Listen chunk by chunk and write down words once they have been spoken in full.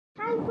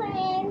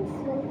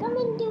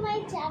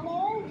my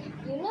channel,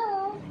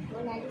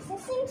 Mona Lisa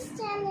Sings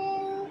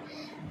channel.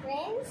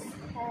 Friends,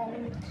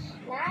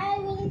 now I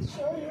will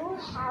show you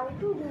how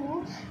to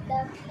do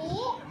the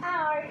clay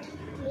art,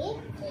 clay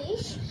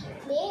fish,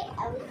 clay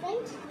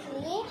elephant,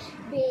 clay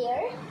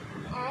bear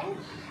and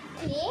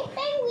clay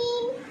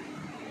penguin.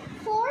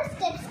 4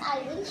 steps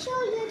I will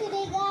show you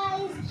today,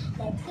 guys.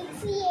 Let's get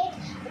see it.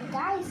 But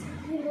guys,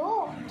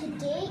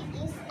 today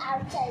is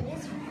outside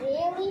is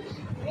really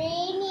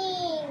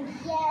raining.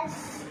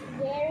 Yes,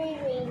 very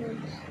rainy.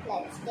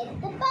 Let's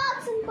get the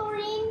box and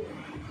pouring.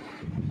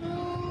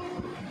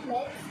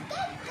 Let's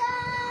get,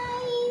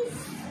 guys.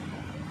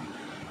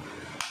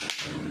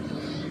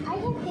 I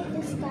have get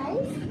this,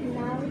 guys.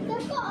 Now the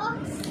box.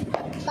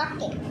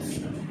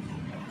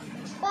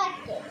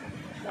 Bucket.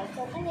 Let's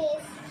open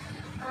this.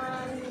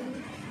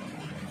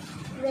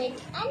 Red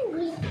and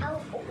green.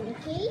 I'll open,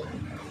 okay?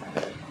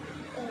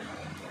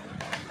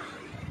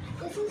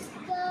 This is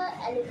the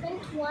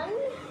elephant one,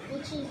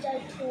 which is I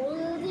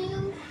told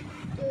you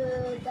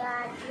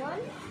that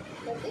one,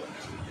 the big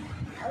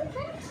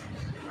elephant.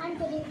 I'm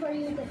putting for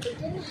you the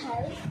bitten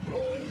head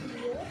over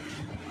here.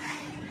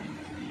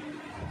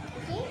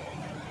 Okay?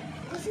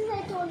 This is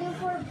I told you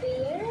for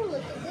bear.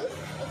 Look at this.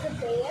 It's a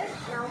bear.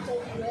 Now it's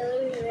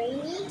really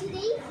rainy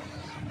today.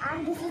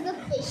 And this is a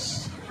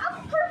fish. A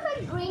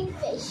perfect green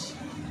fish.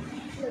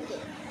 Look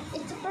it.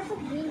 It's a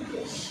perfect green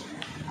fish.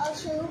 I'll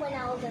show you when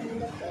I'll done in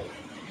the plate.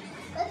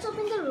 Let's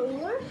open the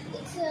roller.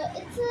 It's a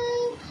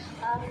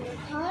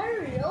car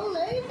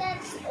roller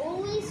that's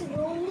always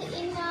rolled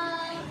in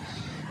a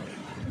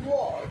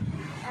wall.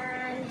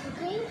 And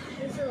okay,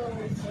 this is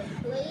always a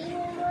clay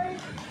roller.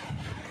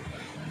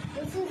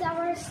 This is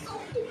our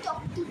softy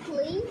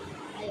clay.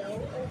 I'll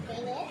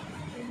open it.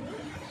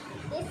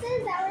 This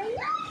is our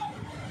knife.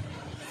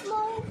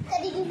 Small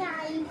cutting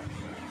knife.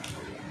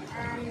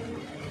 And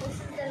this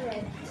is the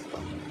red.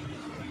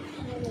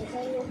 Anyways, I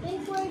open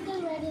for the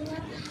red in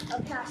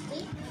a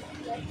plastic.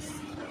 Let's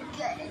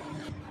get it.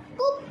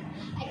 Boop!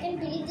 I can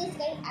believe this,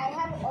 guys. I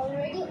have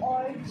already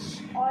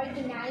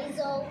organized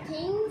all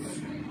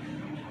things.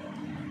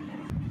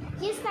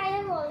 Yes, I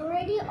have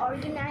already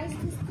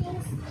organized these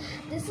things.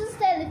 This is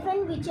the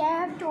elephant, which I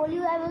have told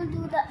you I will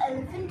do the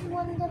elephant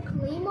one, the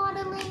clay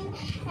modeling.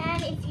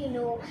 And if you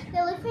know, the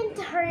elephant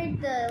heard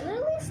the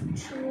really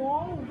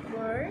strong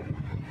bird,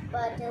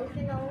 but the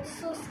elephant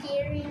also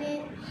scary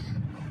in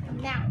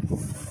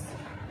mouse.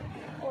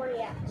 Or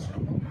yeah,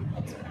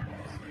 it's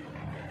mouse.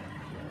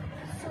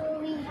 So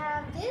we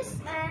have this,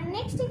 and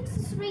next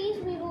accessories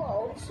we will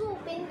also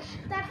open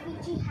that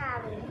which we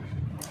have in.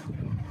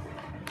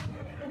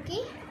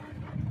 Okay.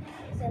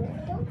 So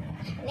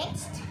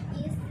next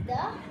is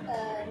the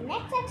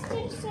next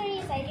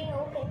accessories I didn't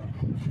open,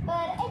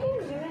 but I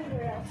didn't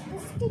remember else. The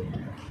stick.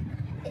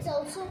 It's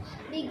also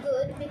be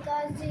good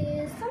because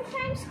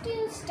sometimes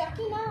still stuck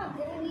in up.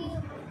 Then we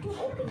have to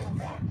open it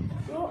that.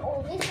 We're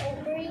always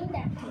opening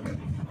that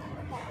thing.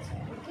 That's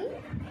it.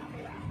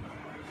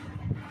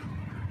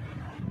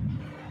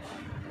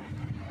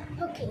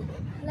 Okay,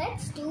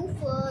 let's do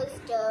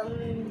first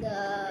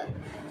the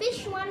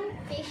fish one.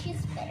 Fish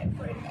is better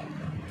for that.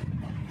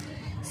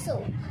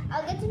 So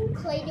I'll get some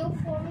Play-Doh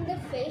from the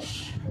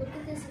fish. Look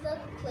at this, the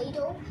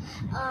Play-Doh.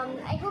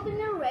 I hope in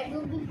the red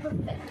will be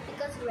perfect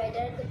because red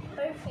are the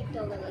perfect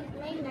color. Like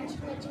my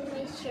matching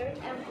my shirt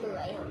and blue.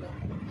 I hope it.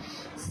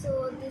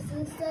 So this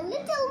is a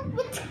little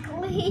bit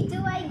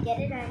Play-Doh. I get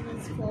it, and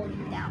it's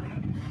falling down.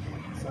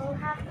 So I'll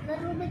have a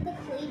little bit the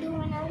Play-Doh,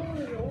 and I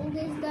will roll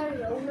this the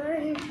roller.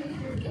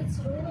 It's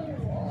rolling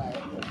wall. I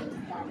hope it's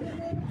that with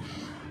it.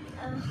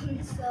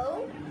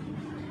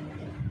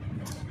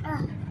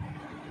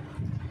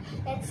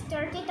 Let's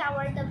start it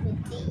the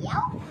video.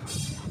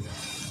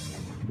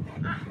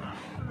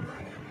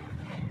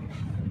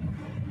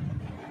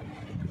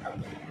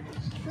 Okay,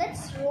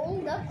 let's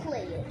roll the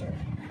clay.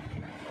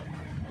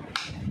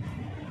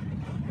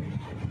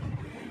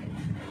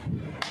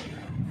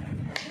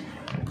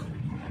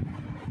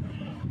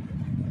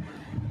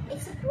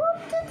 It's a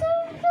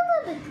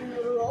little bit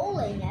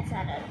rolling as I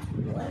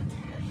do it.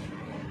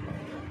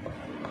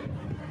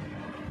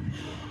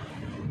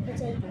 But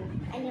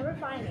I never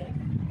find it.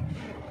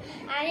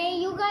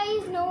 And you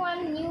guys know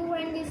I'm new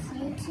in this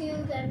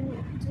YouTube. I'm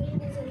doing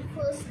this for the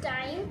first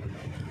time.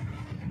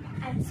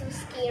 I'm so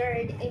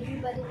scared.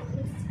 Everybody will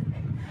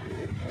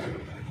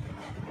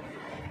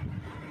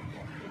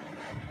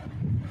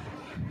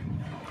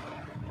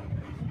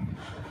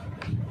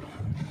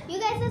You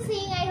guys are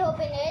seeing, I hope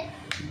in it.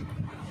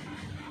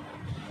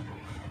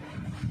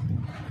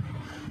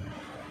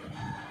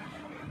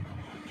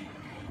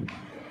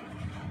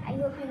 I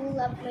hope you will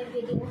love my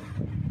video.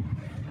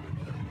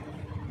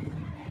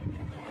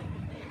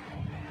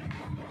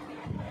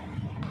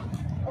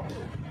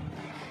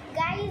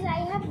 Guys,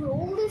 I have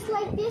rolled this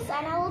like this,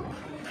 and I will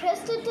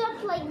press it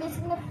up like this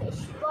in the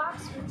fish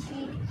box, which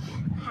we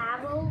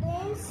have all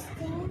this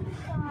thing.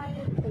 I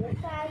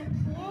hope I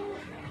can.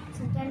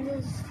 Sometimes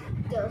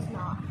it does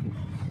not.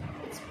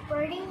 It's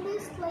spreading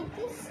this like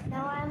this.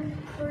 Now I'm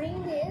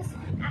pouring this.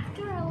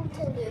 After I'll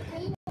tell you,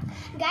 okay?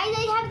 Guys,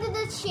 I have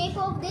the shape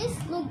of this.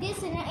 Look,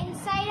 this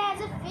inside has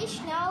a fish.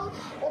 Now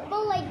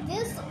open like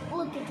this.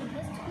 Look at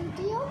this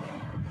video.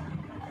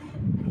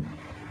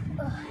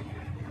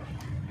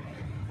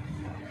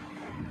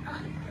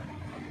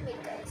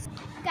 Wait,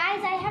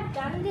 guys, I have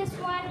done this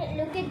one.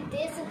 Look at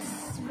this.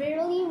 It's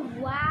really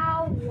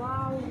wow.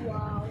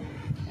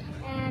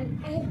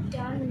 And I have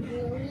done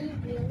really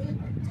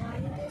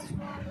done this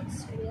one.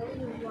 It's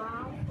really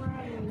wow for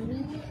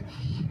me.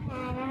 And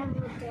I have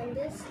done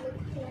this. Look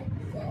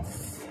like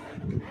this.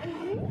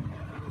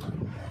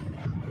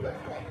 Look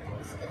like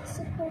this. It's a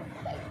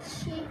perfect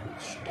shape.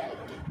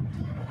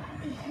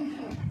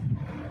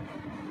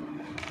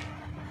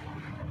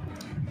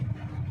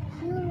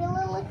 You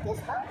really like this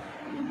one?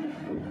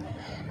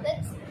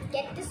 Let's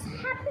get this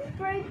happy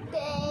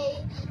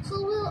birthday. So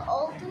we'll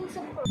all do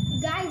some.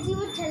 Guys, you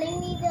were telling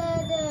me you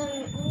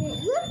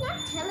are not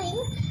telling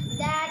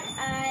that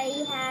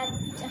I have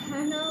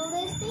done all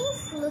these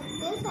things. Look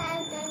this, I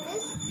have done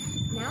this.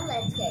 Now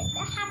let's get the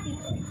happy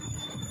birthday.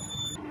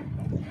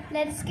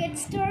 Let's get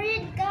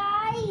started,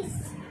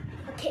 guys.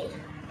 Okay,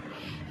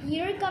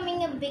 here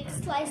coming a big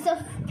slice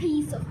of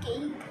piece of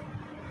cake.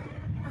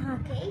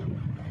 Okay.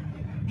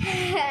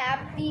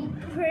 Happy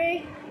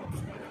birthday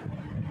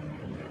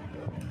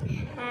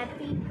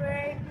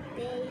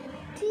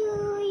to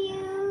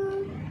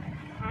you.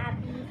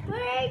 Happy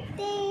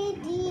birthday,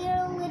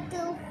 dear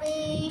little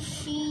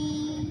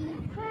fishy.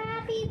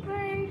 Happy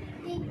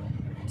birthday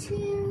to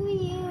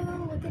you.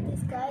 Look at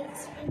this, guys.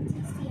 It's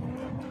fantastic.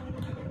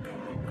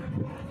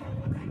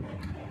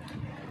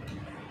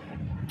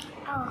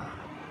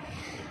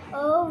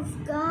 Oh,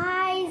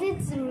 guys,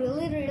 it's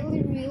really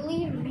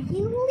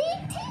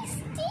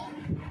tasty.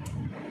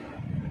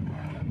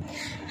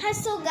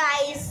 So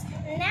guys,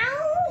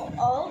 now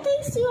all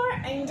things you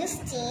are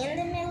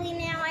understanding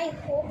now. I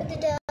hope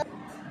that.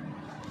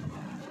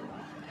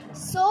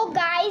 So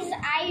guys,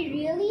 I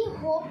really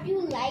hope you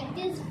like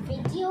this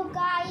video,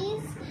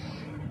 guys.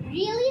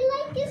 Really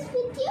like this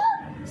video?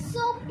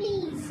 So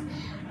please,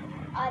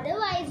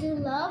 otherwise you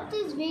love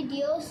this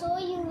video, so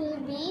you will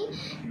be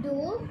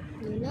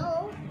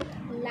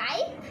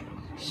like,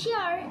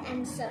 share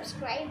and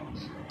subscribe.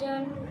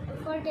 Don't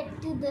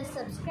forget to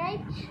subscribe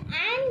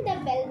and the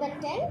bell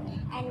button,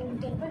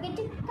 and don't forget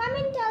to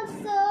comment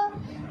also.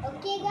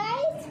 Okay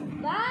guys,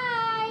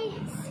 bye.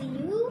 See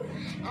you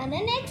on the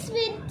next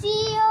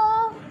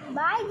video.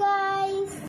 Bye guys.